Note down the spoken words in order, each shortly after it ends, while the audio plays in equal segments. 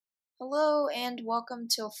Hello and welcome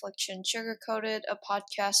to Affliction Sugarcoated, a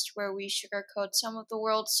podcast where we sugarcoat some of the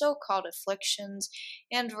world's so-called afflictions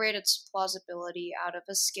and rate its plausibility out of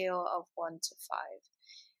a scale of 1 to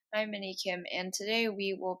 5. I'm Minnie Kim, and today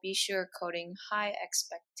we will be sugarcoating high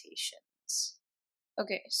expectations.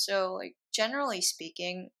 Okay, so generally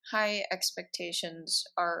speaking, high expectations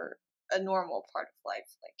are a normal part of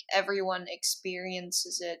life. Everyone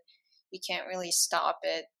experiences it. You can't really stop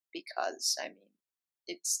it because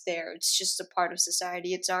it's there. It's just a part of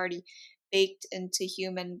society. It's already baked into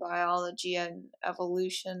human biology and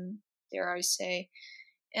evolution, dare I say.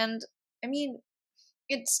 And I mean,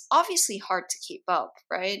 it's obviously hard to keep up,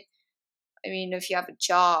 right? If you have a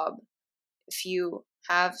job, if you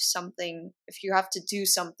if you have to do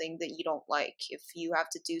something that you don't like, if you have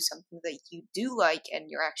to do something that you do like and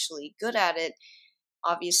you're actually good at it,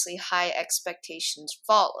 obviously high expectations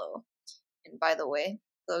follow. And by the way,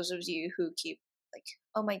 those of you who keep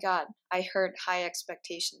oh my god, I heard high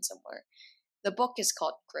expectations somewhere. The book is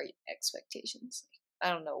called Great Expectations. I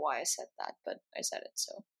don't know why I said that, but I said it,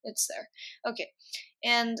 so it's there. Okay.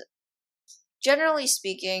 And generally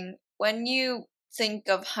speaking, when you think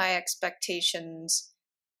of high expectations,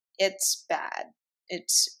 it's bad.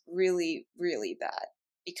 It's really, really bad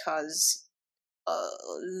because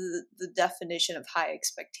the definition of high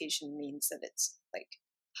expectation means that it's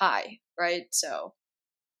high, right? So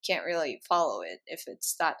can't really follow it if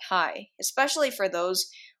it's that high, especially for those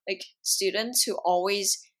students who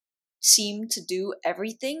always seem to do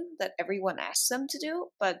everything that everyone asks them to do,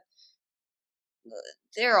 but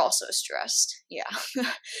they're also stressed. Yeah.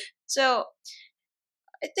 So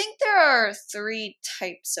I think there are three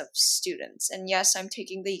types of students. And yes, I'm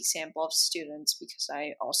taking the example of students because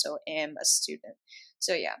I also am a student.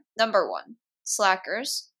 So yeah, number one,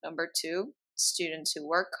 slackers. Number two, students who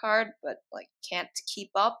work hard but can't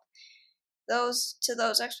keep up those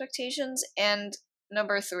expectations. And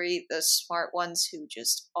number three, the smart ones who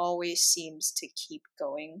just always seems to keep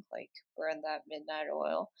going, burn that midnight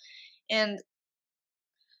oil. And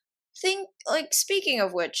speaking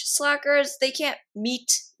of which, slackers, they can't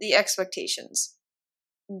meet the expectations.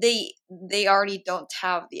 They already don't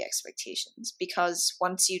have the expectations because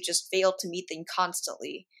once you just fail to meet them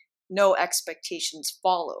constantly, no expectations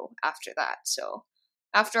follow after that. So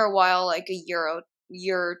after a while, like a year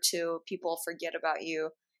or two, people forget about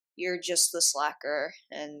you. You're just the slacker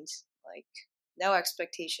and no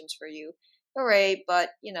expectations for you. Hooray,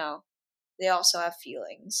 but they also have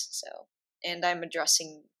feelings. So, and I'm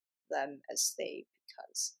addressing them as they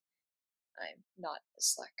because I'm not a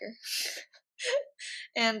slacker.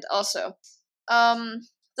 And also,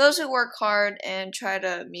 those who work hard and try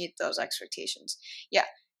to meet those expectations. Yeah,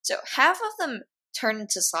 so half of them turn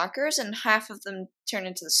into slackers and half of them turn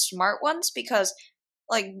into the smart ones because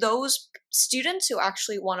those students who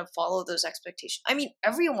actually want to follow those expectations.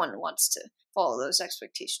 Everyone wants to follow those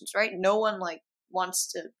expectations, right? No one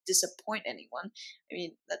wants to disappoint anyone.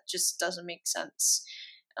 That just doesn't make sense.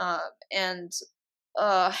 And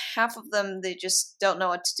half of them, they just don't know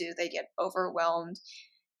what to do. They get overwhelmed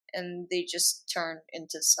and they just turn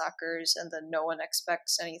into suckers, and then no one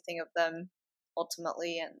expects anything of them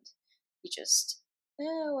ultimately, and you just,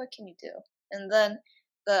 what can you do? And then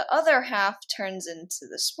the other half turns into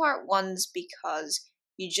the smart ones because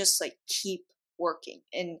you just keep working.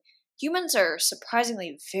 And humans are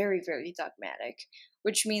surprisingly very, very dogmatic,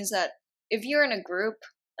 which means that if you're in a group,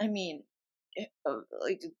 a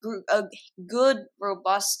good,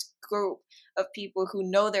 robust group of people who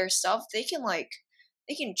know their stuff, they can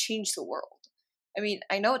change the world.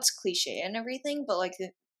 I know it's cliche and everything, but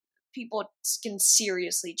people can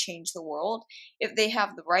seriously change the world if they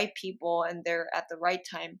have the right people and they're at the right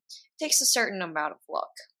time. It takes a certain amount of luck,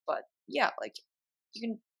 but yeah, you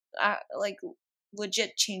can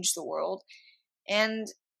legit change the world. And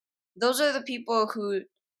those are the people who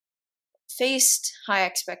faced high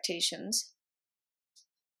expectations.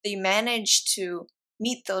 They managed to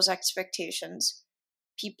meet those expectations.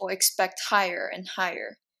 People expect higher and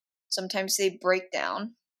higher. Sometimes they break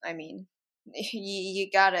down. You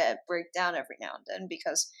gotta break down every now and then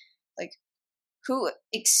because, who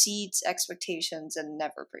exceeds expectations and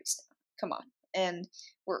never breaks down? Come on. And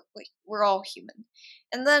we're all human.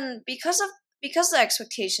 And then because the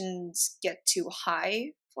expectations get too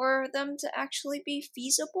high for them to actually be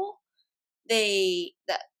feasible, I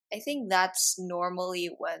think that's normally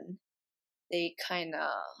when they kind of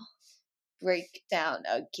break down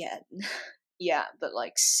again. Yeah, but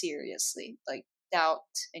seriously, doubt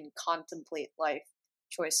and contemplate life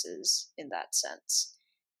choices in that sense.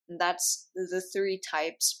 And that's the three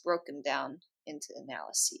types broken down into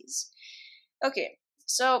analyses. Okay,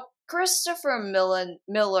 so Christopher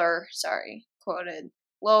Miller quoted,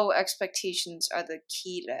 "Low expectations are the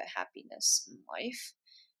key to happiness in life."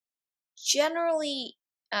 Generally,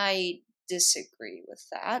 I disagree with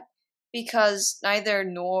that because neither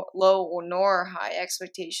low nor high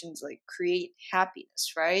expectations create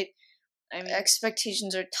happiness, right? I mean,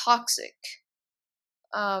 expectations are toxic.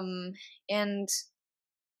 And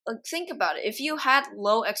think about it. If you had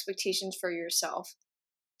low expectations for yourself,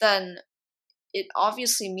 then it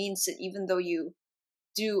obviously means that even though you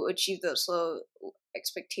do achieve those low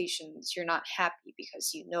expectations, you're not happy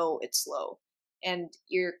because you know it's low. And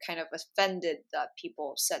you're kind of offended that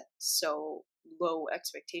people set so low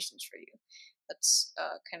expectations for you. That's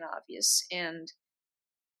kind of obvious. And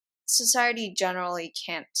society generally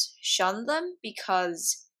can't shun them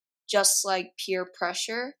because just like peer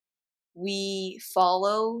pressure, we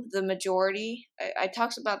follow the majority. I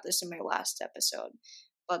talked about this in my last episode,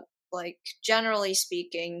 but generally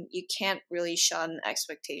speaking, you can't really shun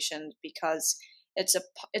expectations because it's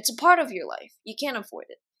a part of your life. You can't avoid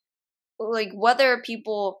it. Whether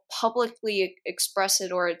people publicly express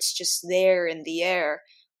it or it's just there in the air,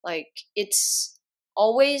 it's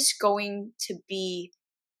always going to be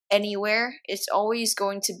anywhere. It's always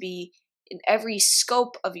going to be in every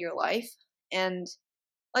scope of your life, and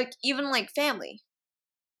even family.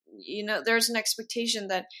 There's an expectation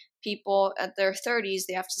that people at their 30s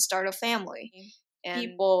they have to start a family, and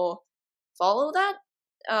people follow that,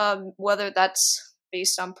 whether that's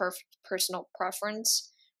based on personal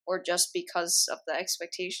preference or just because of the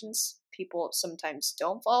expectations. People sometimes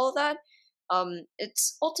don't follow that.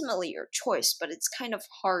 It's ultimately your choice, but it's kind of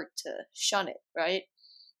hard to shun it, right?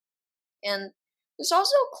 And this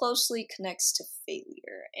also closely connects to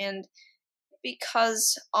failure, and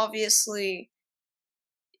because obviously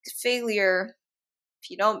failure, if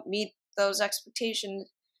you don't meet those expectations,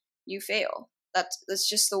 you fail. That's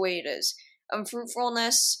just the way it is.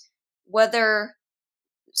 Fruitfulness, whether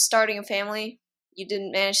starting a family, you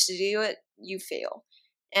didn't manage to do it, you fail.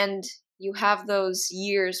 And you have those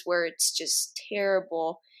years where it's just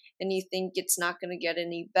terrible and you think it's not going to get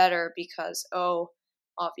any better because,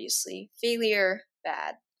 obviously, failure,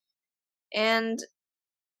 bad. And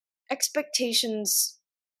expectations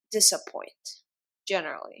disappoint,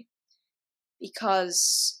 generally.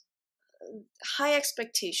 Because high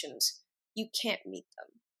expectations, you can't meet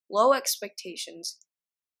them. Low expectations,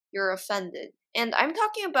 you're offended. And I'm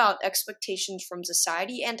talking about expectations from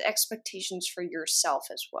society and expectations for yourself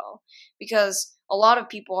as well. Because a lot of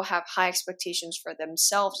people have high expectations for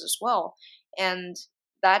themselves as well. And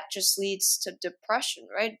that just leads to depression,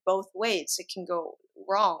 right? Both ways. It can go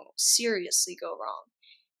wrong, seriously go wrong.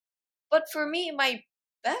 But for me, my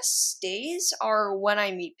best days are when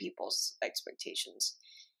I meet people's expectations.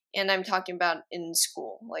 And I'm talking about in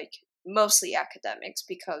school, mostly academics,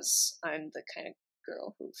 because I'm the kind of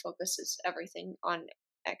girl who focuses everything on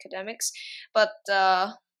academics. But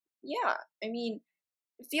yeah, I mean,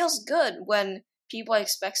 it feels good when people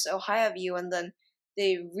expect so high of you and then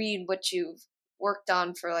they read what you've worked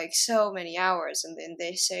on for so many hours and then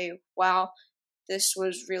they say, wow, this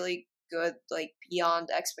was really good, beyond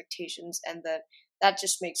expectations, and that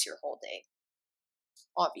just makes your whole day,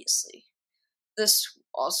 obviously. This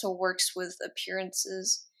also works with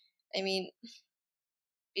appearances. I mean,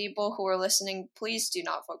 people who are listening, please do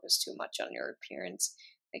not focus too much on your appearance.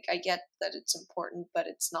 I get that it's important, but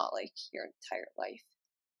it's not your entire life.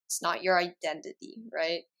 It's not your identity,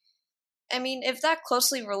 right? I mean, if that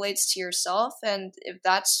closely relates to yourself and if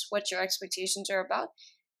that's what your expectations are about,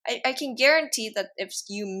 I can guarantee that if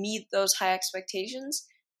you meet those high expectations,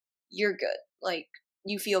 you're good.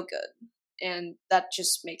 You feel good. And that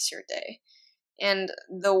just makes your day. And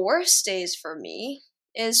the worst days for me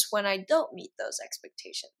is when I don't meet those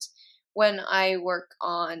expectations. When I work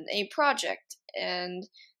on a project and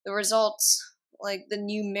the results, the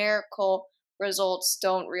numerical results,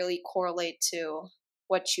 don't really correlate to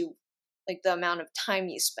what you, the amount of time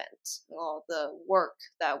you spent, all the work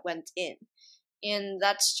that went in. And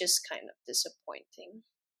that's just kind of disappointing,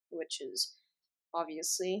 which is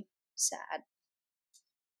obviously sad.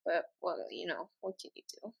 But, well, what can you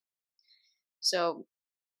do? So,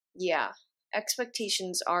 yeah,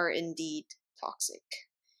 expectations are indeed toxic.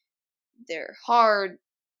 They're hard,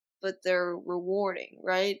 but they're rewarding,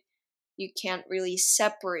 right? You can't really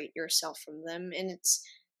separate yourself from them, and it's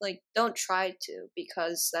don't try to,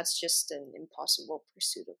 because that's just an impossible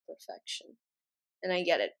pursuit of perfection. And I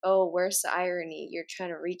get it. Oh, where's the irony? You're trying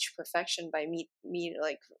to reach perfection by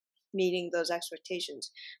meeting those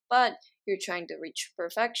expectations, but you're trying to reach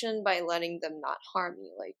perfection by letting them not harm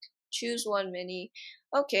you. Choose one, Minnie.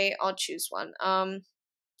 Okay, I'll choose one.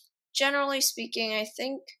 Generally speaking, I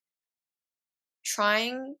think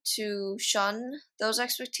trying to shun those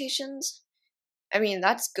expectations, I mean,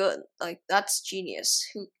 that's good. Like, that's genius.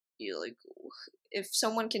 Who you like? If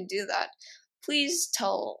someone can do that, please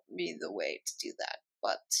tell me the way to do that.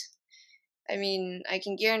 But I mean, I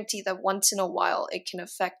can guarantee that once in a while it can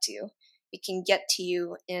affect you. It can get to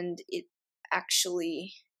you, and it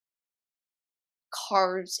actually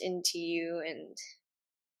carves into you, and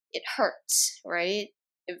it hurts, right?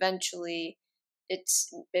 Eventually,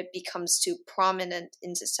 it becomes too prominent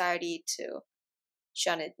in society to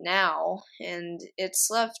shun it now, and it's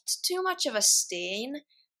left too much of a stain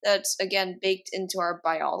that's again baked into our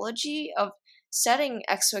biology of setting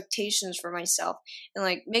expectations for myself and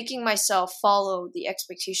like making myself follow the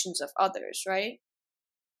expectations of others, right?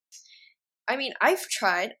 I mean, I've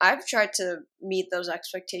tried to meet those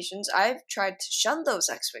expectations. I've tried to shun those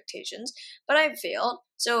expectations, but I've failed.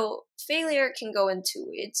 So failure can go in two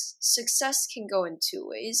ways. Success can go in two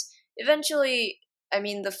ways. Eventually, I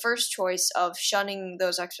mean, the first choice of shunning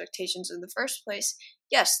those expectations in the first place,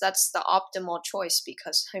 yes, that's the optimal choice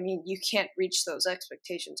because, I mean, you can't reach those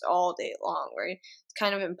expectations all day long, right? It's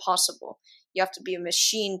kind of impossible. You have to be a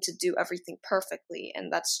machine to do everything perfectly,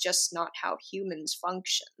 and that's just not how humans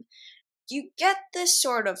function. You get this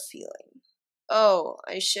sort of feeling. Oh,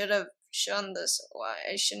 I should have shunned this. Why?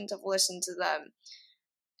 I shouldn't have listened to them.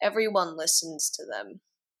 Everyone listens to them,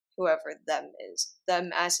 whoever them is,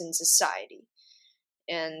 them as in society.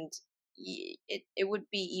 And it would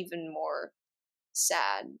be even more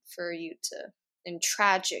sad for you to, and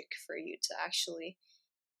tragic for you to actually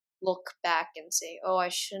look back and say, oh, I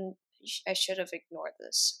should have ignored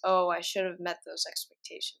this. Oh, I should have met those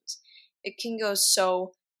expectations. It can go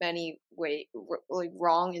so many like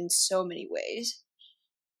wrong in so many ways.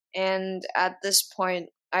 And at this point,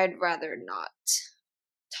 I'd rather not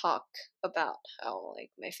talk about how like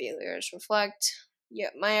my failures reflect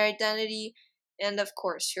my identity, and of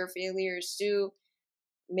course, your failures do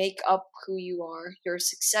make up who you are. Your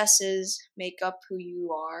successes make up who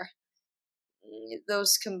you are.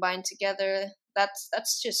 Those combined together,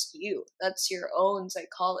 that's just you. That's your own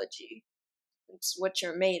psychology. It's what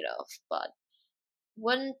you're made of. But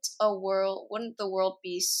wouldn't the world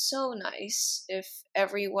be so nice if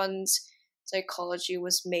everyone's psychology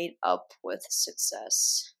was made up with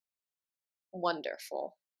success?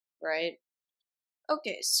 Wonderful, right?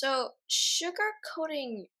 Okay, so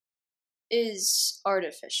sugarcoating is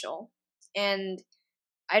artificial, and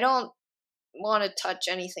I don't want to touch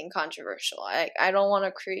anything controversial. I don't want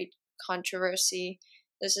to create controversy.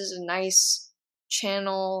 This is a nice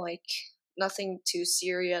channel, like nothing too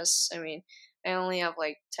serious. I mean, I only have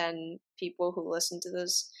like 10 people who listen to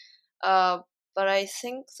this. Uh but I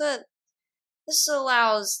think that this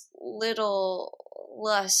allows little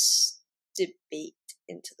less debate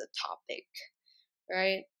into the topic,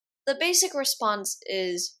 right? The basic response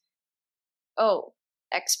is, oh,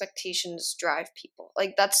 expectations drive people.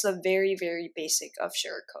 Like, that's the very, very basic of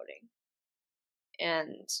sugarcoating.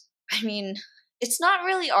 And, I mean, it's not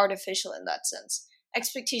really artificial in that sense.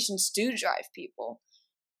 Expectations do drive people,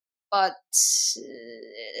 but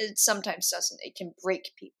it sometimes doesn't. It can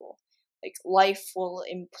break people. Like, life will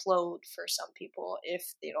implode for some people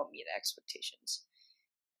if they don't meet expectations.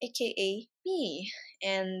 AKA me.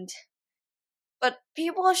 And but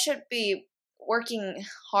people should be working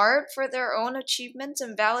hard for their own achievements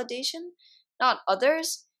and validation, not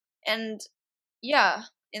others. And yeah,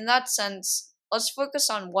 in that sense, let's focus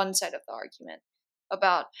on one side of the argument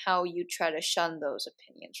about how you try to shun those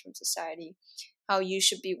opinions from society, how you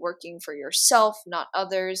should be working for yourself, not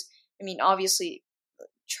others. I mean, obviously,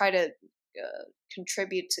 try to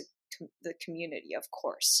contribute to the community, of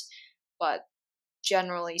course, but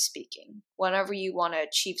generally speaking, whenever you want to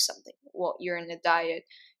achieve something, well, you're in a diet,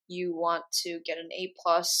 you want to get an A+,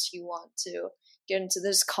 you want to get into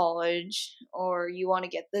this college, or you want to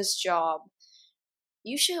get this job,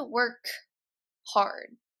 you should work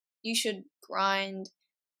hard. You should grind,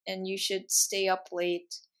 and you should stay up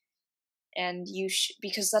late, and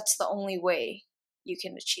because that's the only way you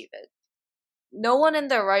can achieve it. No one in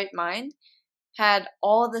their right mind had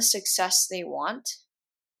all the success they want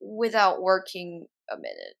without working a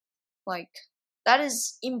minute. Like, that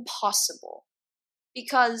is impossible.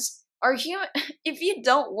 Because our human if you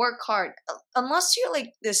don't work hard, unless you're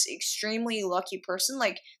like this extremely lucky person,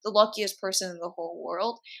 like the luckiest person in the whole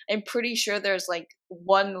world, I'm pretty sure there's like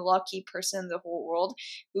one lucky person in the whole world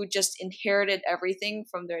who just inherited everything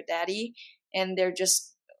from their daddy, and they're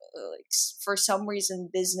just like, for some reason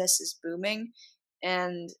business is booming,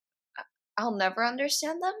 and I'll never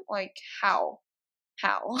understand them. Like, how?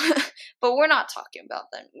 But we're not talking about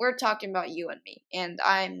them. We're talking about you and me, and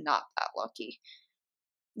I'm not that lucky.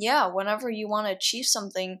 yeah, whenever you want to achieve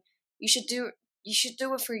something, you should do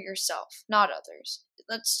it for yourself, not others.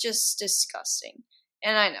 That's just disgusting.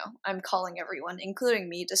 And I know I'm calling everyone, including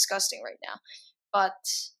me, disgusting right now. But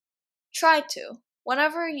try to.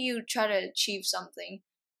 Whenever you try to achieve something,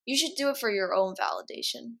 you should do it for your own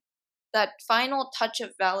validation. That final touch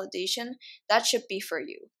of validation, that should be for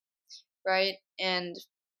you, right? And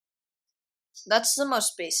that's the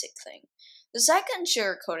most basic thing. The second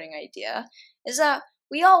sugarcoating idea is that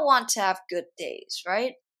we all want to have good days,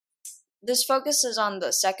 right? This focuses on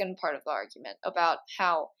the second part of the argument about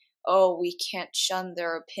how, oh, we can't shun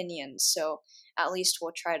their opinions, so at least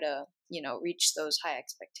we'll try to, reach those high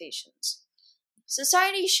expectations.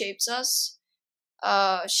 Society shapes us,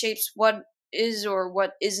 shapes what is or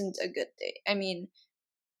what isn't a good day. I mean,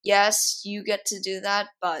 yes, you get to do that,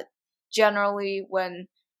 but generally when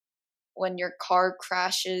your car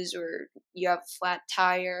crashes or you have a flat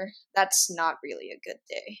tire, that's not really a good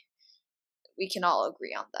day. We can all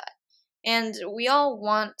agree on that. And we all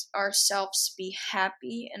want ourselves to be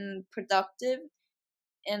happy and productive,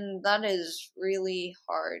 and that is really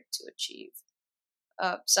hard to achieve.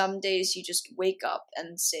 Some days you just wake up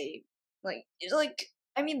and say,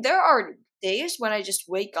 I mean, there are days when I just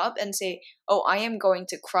wake up and say, "Oh, I am going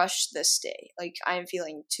to crush this day. Like I am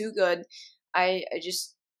feeling too good.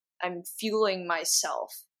 I'm fueling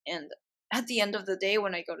myself." And at the end of the day,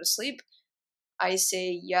 when I go to sleep, I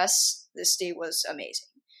say, "Yes, this day was amazing."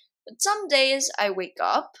 But some days I wake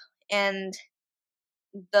up and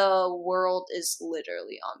the world is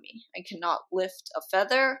literally on me. I cannot lift a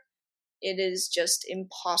feather. It is just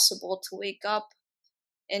impossible to wake up,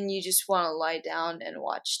 and you just want to lie down and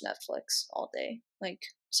watch Netflix all day. Like,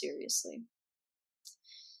 seriously.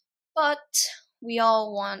 But we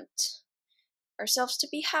all want ourselves to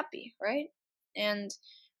be happy, right? And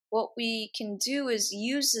what we can do is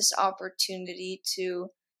use this opportunity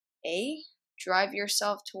to A, drive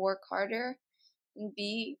yourself to work harder, and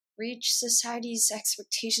B, reach society's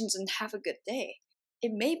expectations and have a good day.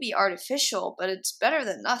 It may be artificial, but it's better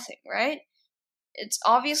than nothing, right? It's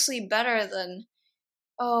obviously better than,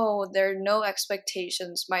 oh, there are no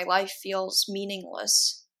expectations, my life feels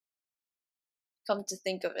meaningless. Come to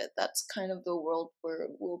think of it, that's kind of the world where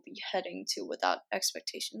we'll be heading to without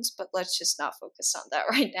expectations, but let's just not focus on that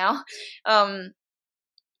right now.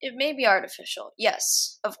 It may be artificial,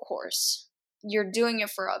 yes, of course. You're doing it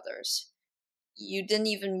for others. You didn't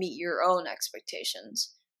even meet your own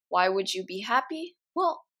expectations. Why would you be happy?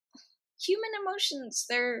 Well, human emotions,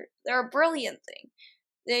 they're a brilliant thing.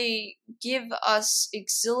 They give us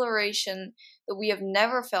exhilaration that we have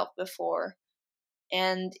never felt before,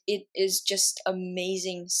 and it is just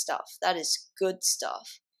amazing stuff. That is good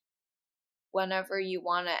stuff. Whenever you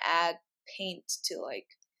want to add paint to like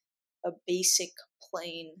a basic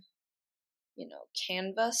plain,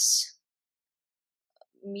 canvas,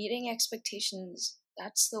 meeting expectations,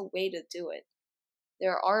 that's the way to do it.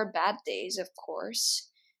 There are bad days, of course,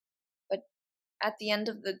 but at the end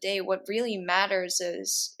of the day, what really matters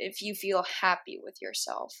is if you feel happy with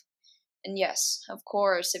yourself. And yes, of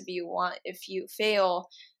course, if you fail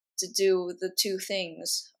to do the two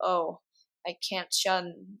things, oh, I can't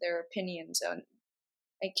shun their opinions and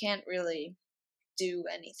I can't really do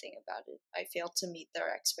anything about it. I fail to meet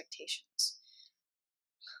their expectations.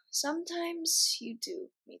 Sometimes you do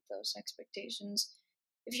meet those expectations.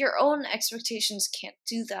 If your own expectations can't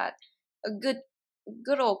do that, a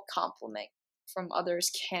good old compliment from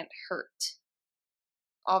others can't hurt.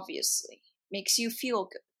 Obviously, makes you feel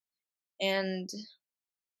good. And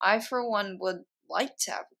I, for one, would like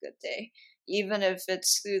to have a good day, even if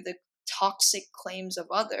it's through the toxic claims of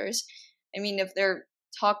others. I mean, if they're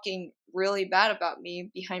talking really bad about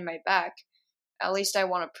me behind my back, at least I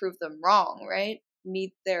want to prove them wrong, right?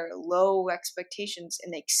 Meet their low expectations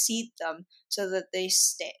and exceed them so that they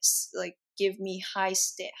give me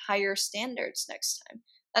higher standards next time.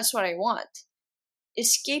 That's what I want.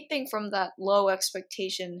 Escaping from that low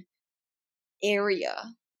expectation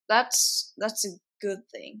area, that's a good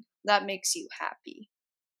thing. That makes you happy.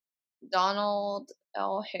 Donald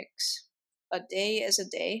L. Hicks. A day is a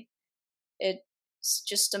day. It's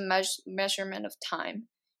just a measurement of time.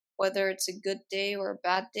 Whether it's a good day or a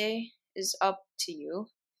bad day is up to you.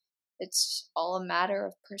 It's all a matter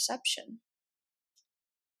of perception.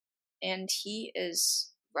 And he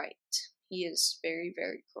is right. He is very,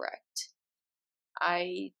 very correct.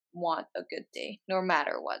 I want a good day, no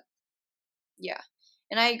matter what. Yeah.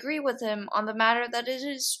 And I agree with him on the matter that it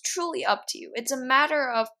is truly up to you. It's a matter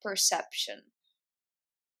of perception.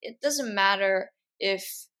 It doesn't matter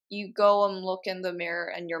if you go and look in the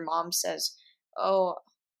mirror and your mom says, "Oh,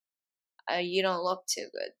 you don't look too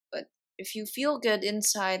good." But if you feel good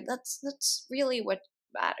inside, that's really what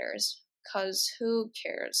matters. 'Cause who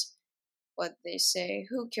cares what they say?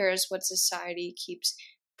 Who cares what society keeps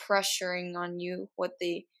pressuring on you, what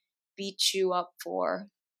they beat you up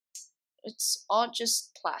for? It's all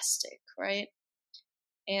just plastic, right?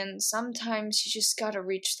 And sometimes you just gotta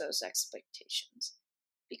reach those expectations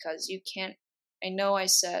because you can't. I know I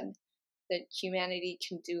said that humanity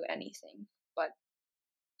can do anything, but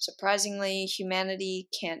surprisingly, humanity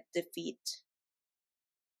can't defeat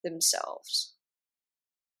themselves.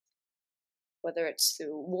 Whether it's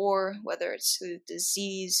through war, whether it's through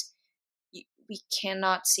disease, we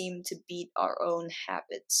cannot seem to beat our own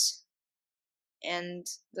habits. And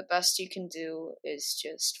the best you can do is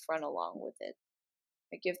just run along with it.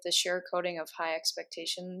 I give the sugarcoating of high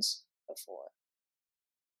expectations a 4.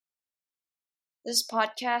 This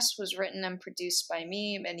podcast was written and produced by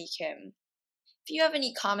me, Minnie Kim. If you have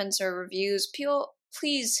any comments or reviews,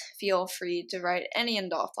 please feel free to write any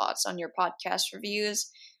and all thoughts on your podcast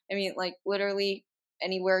reviews. I mean, like, literally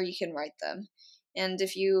anywhere you can write them. And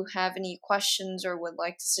if you have any questions or would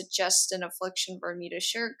like to suggest an affliction for me to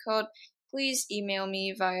sugarcoat, please email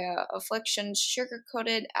me via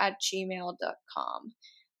afflictionsugarcoated@gmail.com.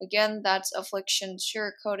 Again, that's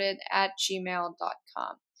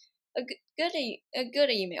afflictionsugarcoated@gmail.com. A good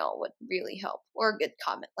email would really help, or a good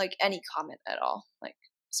comment, like any comment at all, like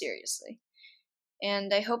seriously.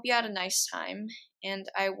 And I hope you had a nice time, and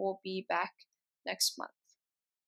I will be back next month.